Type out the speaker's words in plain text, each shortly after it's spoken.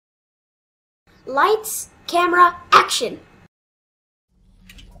Lights, camera, action!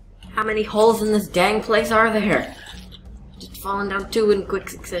 How many holes in this dang place are there? Just falling down 2 in quick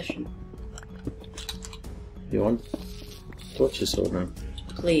succession. You want torches or no?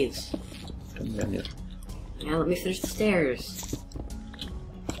 Please. Come down here. Yeah, let me finish the stairs.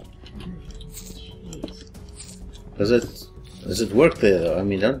 Jeez. Does it work there though? I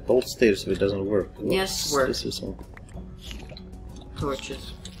mean, don't bolt stairs if it doesn't work. Yes, work. This is all.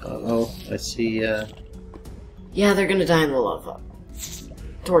 Torches. Oh, I see. Yeah, they're gonna die in the lava.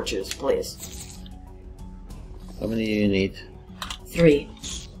 Torches, please. How many do you need? 3.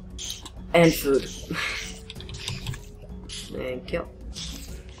 And food. Thank you.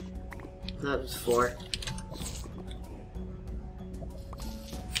 That was 4.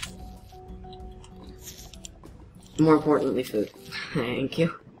 More importantly, food. Thank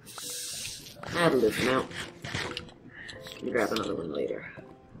you. That'll do for now. Can grab another one later.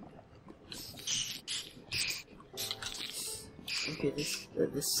 Okay,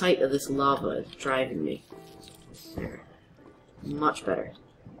 the sight of this lava is driving me. There. Much better.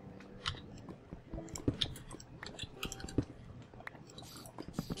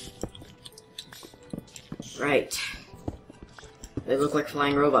 Right. They look like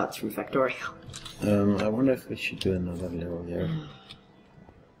flying robots from Factorial. I wonder if we should do another level here.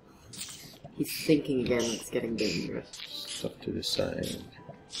 He's thinking again, it's getting dangerous. Stuff to the side.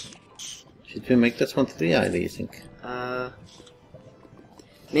 Should we make this one 3-eye, do you think?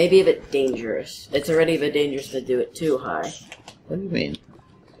 Maybe a bit dangerous. It's already a bit dangerous to do it too high. What do you mean?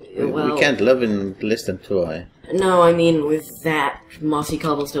 Well, we can't live in less than 2-eye. No, I mean with that mossy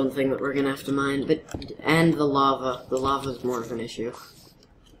cobblestone thing that we're gonna have to mine, and the lava. The lava's more of an issue.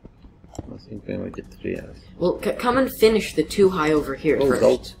 I think we might get 3-eye. Well, come and finish the 2-high over here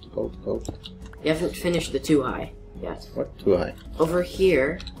first. Gold. You haven't finished the 2-high yet. What 2-eye? Over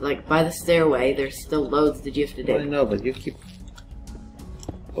here, like by the stairway, there's still loads that you have to dig. I know, but you keep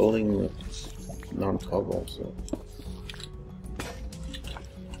pulling non-cobble, so...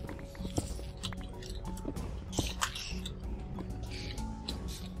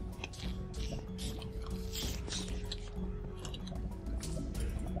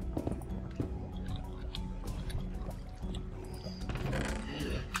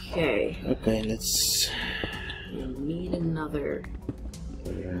 Okay. Okay, let's... We need another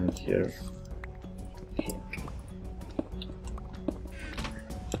go around here. pick.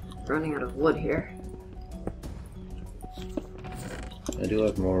 Running out of wood here. I do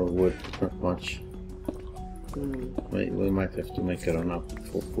have more wood, not much. Hmm. We might have to make a run up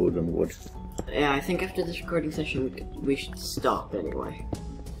for food and wood. Yeah, I think after this recording session we should stop anyway.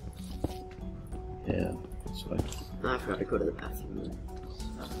 Yeah, that's right. I forgot to go to the bathroom.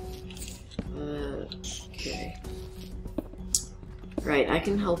 Okay. Right, I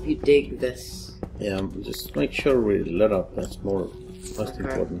can help you dig this. Yeah, just make sure we lit up, that's most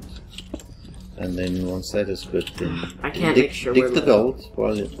important. And then once that is good, then I can't dig, make sure dig we're the lit gold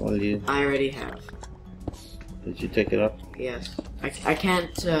while you... I already have. Did you take it up? Yes. I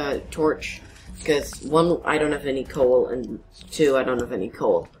can't torch, because 1, I don't have any coal, and 2, I don't have any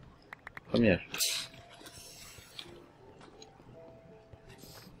coal. Come here.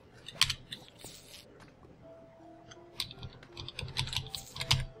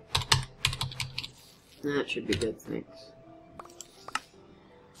 That should be good, thanks.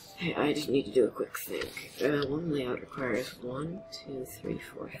 Hey, I just need to do a quick think. One layout requires 1, 2, 3,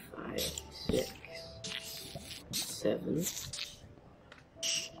 4, 5, 6, 7.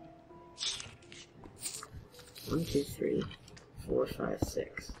 1, 2, 3, 4, 5,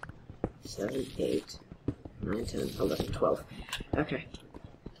 6, 7, 8, 9, 10, 11, 12. Okay.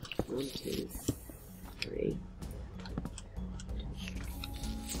 1, 2, 3.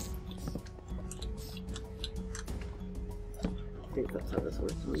 I think that's how this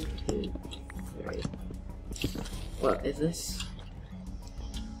works. 1, 2, 3. What is this?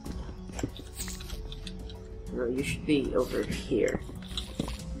 No, you should be over here.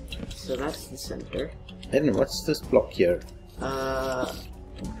 So that's the center. Ayden, what's this block here?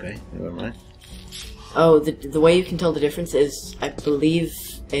 Okay, never mind. Oh, the way you can tell the difference is, I believe,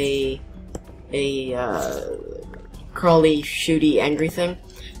 a crawly, shooty, angry thing.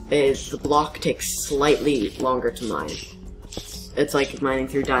 The block takes slightly longer to mine. It's like mining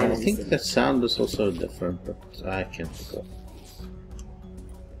through diamonds. I think the sound is also different, but I can't go.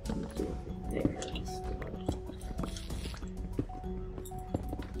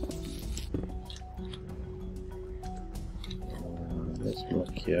 Let's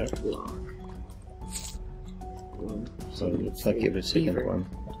block here. Block. So it looks like every second one.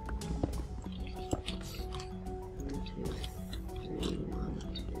 1, 2, 3, 1,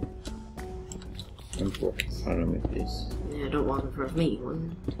 Don't walk in front of me, please. Yeah, don't walk in front of me.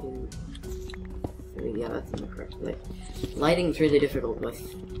 1, 2, 3. Yeah, that's in the correct place. Lighting's really difficult with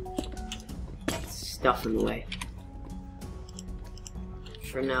stuff in the way.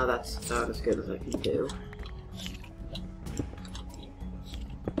 For now, that's about as good as I can do.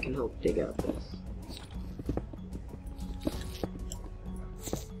 I can help dig out this.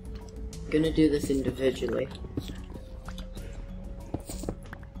 I'm gonna do this individually.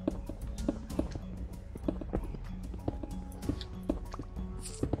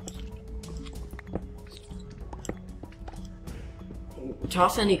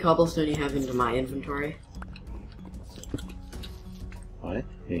 Toss any cobblestone you have into my inventory. Why?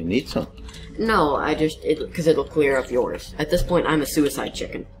 You need some. No, because it'll clear up yours. At this point, I'm a suicide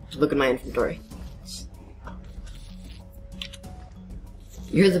chicken. Look at my inventory.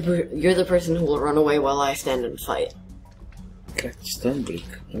 You're the person who will run away while I stand and fight. Cracked stone brick.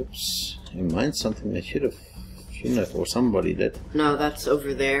 Oops. You mined something I shouldn't have, or somebody did. No, that's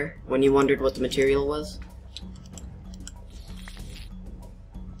over there, when you wondered what the material was.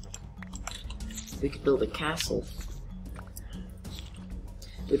 We could build a castle.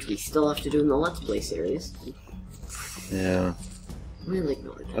 Which we still have to do in the Let's Play series. Yeah. We'll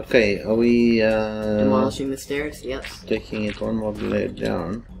ignore that. Okay, are we Demolishing the stairs? Yes. taking it one more layer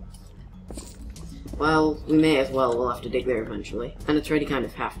down? Well, we may as well. We'll have to dig there eventually. And it's already kind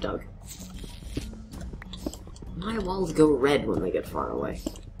of half dug. My walls go red when they get far away.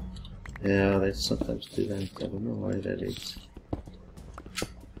 Yeah, they sometimes do that. I don't know why that is.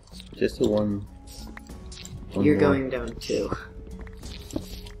 Just the one You're more. going down too.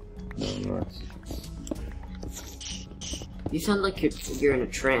 No, I'm not. You sound like you're in a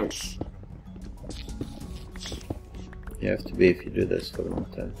trance. You have to be if you do this for a long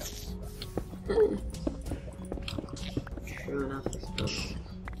time. True enough, I suppose.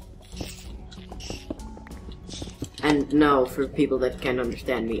 And no, for people that can't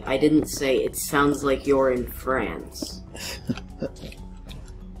understand me, I didn't say it sounds like you're in France.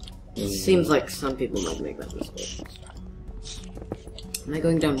 Seems like some people might make that mistake. Am I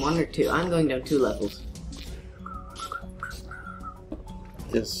going down 1 or 2? I'm going down 2 levels.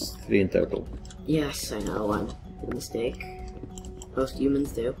 There's 3 in total. Yes, I know, I'm a mistake. Most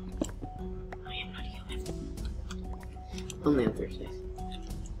humans do. I am not human. Only on Thursdays.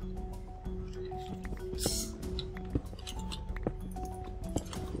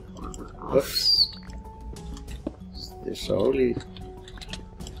 Oops. They're so holy.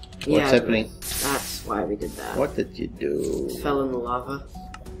 What's Yeah, happening? That's why we did that. What did you do? Fell in the lava.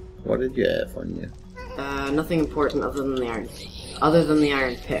 What did you have on you? Nothing important other than the iron. Other than the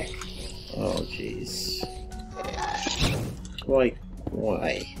iron pick. Oh, jeez. Why?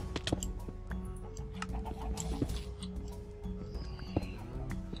 Why?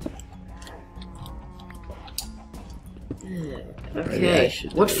 Maybe I Okay.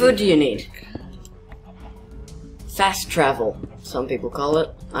 should What do food it. do you need? Fast travel, some people call it.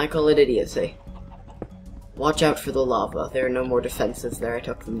 I call it idiocy. Watch out for the lava. There are no more defenses there. I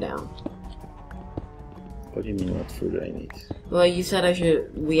took them down. What do you mean, what food do I need? Well, you said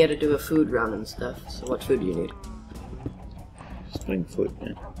we had to do a food run and stuff, so what food do you need? Just bring food,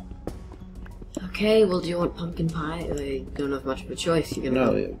 man. Okay, well, do you want pumpkin pie? I don't have much of a choice. You can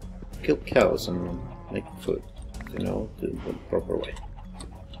No, you kill cows and make food. You know, the proper way.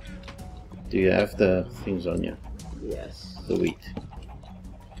 Do you have the things on you? Yes. The wheat.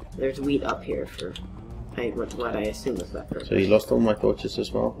 There's wheat up here for what I assume is that purpose. So you lost all my torches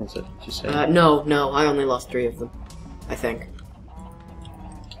as well? Is that what you say? No, I only lost 3 of them. I think.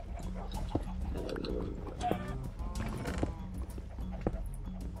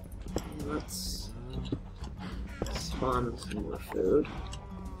 Let's spawn some more food.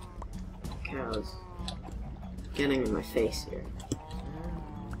 Cows. Getting in my face here.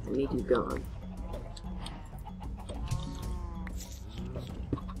 I need you gone.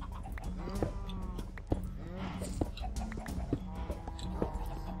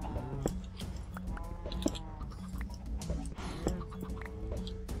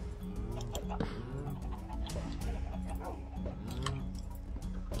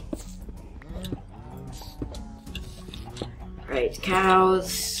 Right,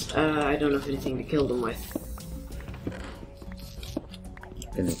 cows. I don't have anything to kill them with.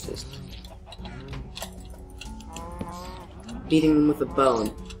 Can exist. Beating them with a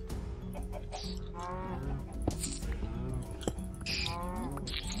bone.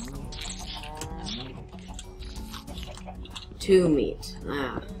 Two meat.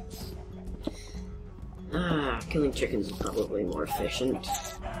 Killing chickens is probably more efficient.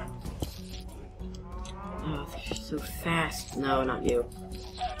 Oh, they're so fast. No, not you.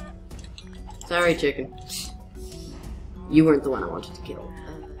 Sorry, chicken. You weren't the one I wanted to kill.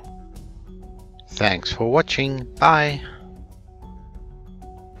 Thanks for watching. Bye.